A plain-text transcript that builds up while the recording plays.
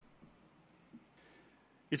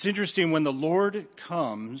It's interesting when the Lord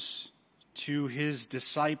comes to his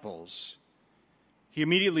disciples, he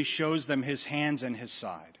immediately shows them his hands and his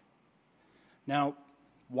side. Now,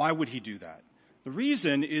 why would he do that? The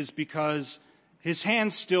reason is because his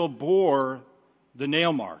hands still bore the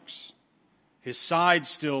nail marks. His side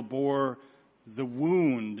still bore the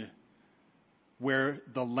wound where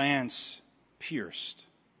the lance pierced.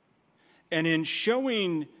 And in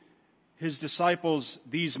showing his disciples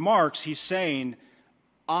these marks, he's saying,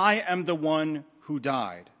 I am the one who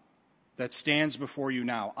died that stands before you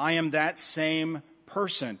now. I am that same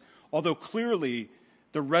person. Although clearly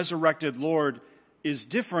the resurrected Lord is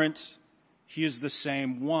different, he is the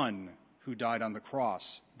same one who died on the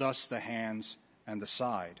cross. Thus the hands and the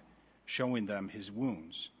side, showing them his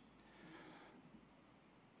wounds.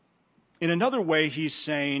 In another way, he's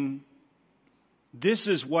saying, this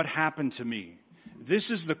is what happened to me.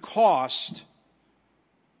 This is the cost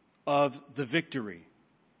of the victory.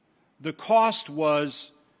 The cost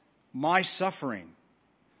was my suffering.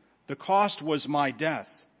 The cost was my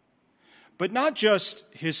death. But not just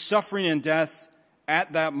his suffering and death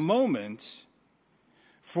at that moment.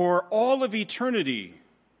 For all of eternity,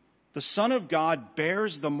 the Son of God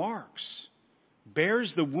bears the marks,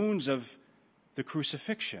 bears the wounds of the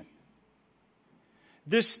crucifixion.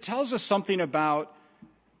 This tells us something about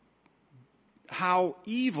how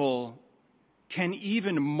evil can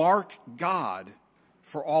even mark God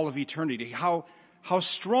for all of eternity, how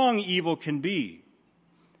strong evil can be,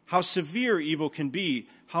 how severe evil can be,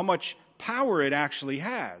 how much power it actually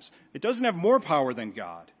has. It doesn't have more power than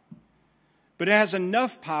God, but it has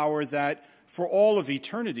enough power that for all of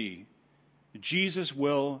eternity, Jesus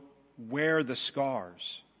will wear the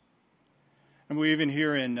scars. And we even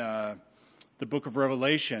hear in the book of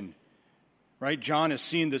Revelation, right? John has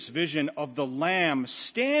seen this vision of the Lamb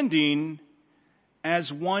standing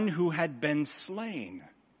as one who had been slain.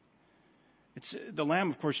 It's the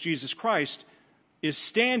Lamb, of course, Jesus Christ, is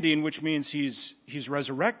standing, which means he's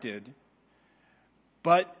resurrected,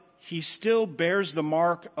 but he still bears the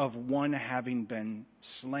mark of one having been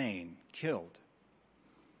slain, killed.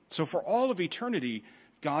 So for all of eternity,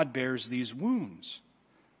 God bears these wounds.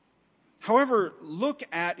 However, look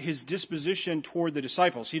at his disposition toward the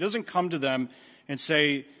disciples. He doesn't come to them and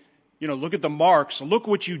say, look at the marks. Look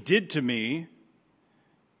what you did to me.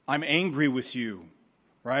 I'm angry with you,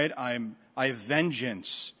 right? I have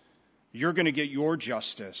vengeance. You're going to get your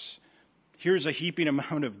justice. Here's a heaping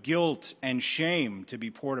amount of guilt and shame to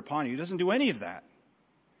be poured upon you. He doesn't do any of that.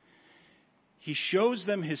 He shows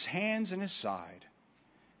them his hands and his side,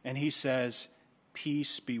 and he says,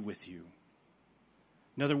 peace be with you.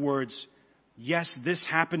 In other words, yes, this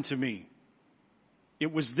happened to me.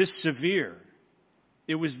 It was this severe.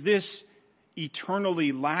 It was this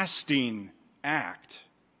eternally lasting act.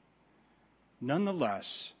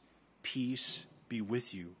 Nonetheless, peace be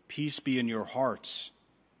with you. Peace be in your hearts.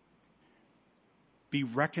 Be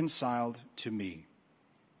reconciled to me.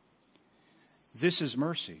 This is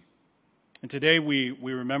mercy. And today we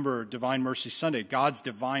remember Divine Mercy Sunday, God's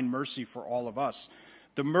divine mercy for all of us.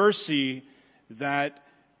 The mercy that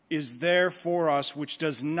is there for us, which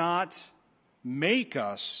does not make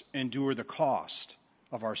us endure the cost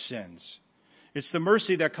of our sins. It's the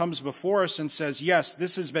mercy that comes before us and says, yes,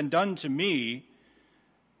 this has been done to me.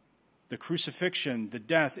 The crucifixion, the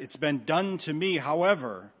death, it's been done to me.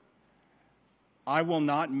 However, I will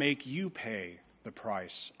not make you pay the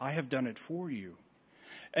price. I have done it for you.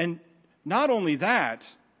 And not only that,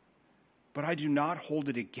 but I do not hold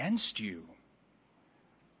it against you.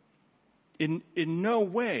 In no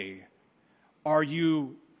way are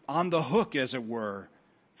you on the hook, as it were,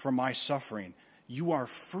 for my suffering. You are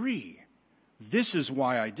free. This is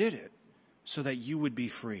why I did it, so that you would be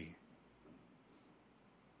free.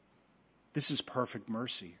 This is perfect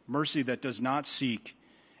mercy. Mercy that does not seek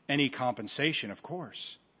any compensation, of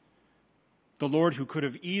course. The Lord, who could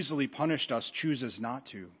have easily punished us, chooses not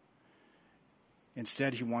to.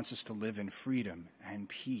 Instead, he wants us to live in freedom and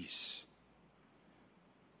peace.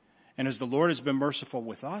 And as the Lord has been merciful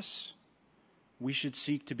with us, we should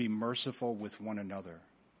seek to be merciful with one another.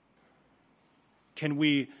 Can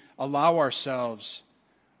we allow ourselves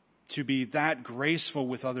to be that graceful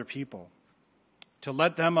with other people, to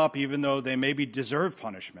let them up even though they maybe deserve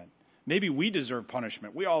punishment? Maybe we deserve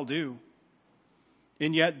punishment. We all do.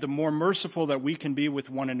 And yet, the more merciful that we can be with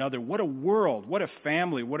one another, what a world, what a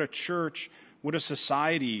family, what a church, what a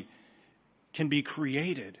society can be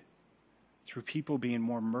created through people being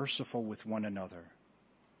more merciful with one another.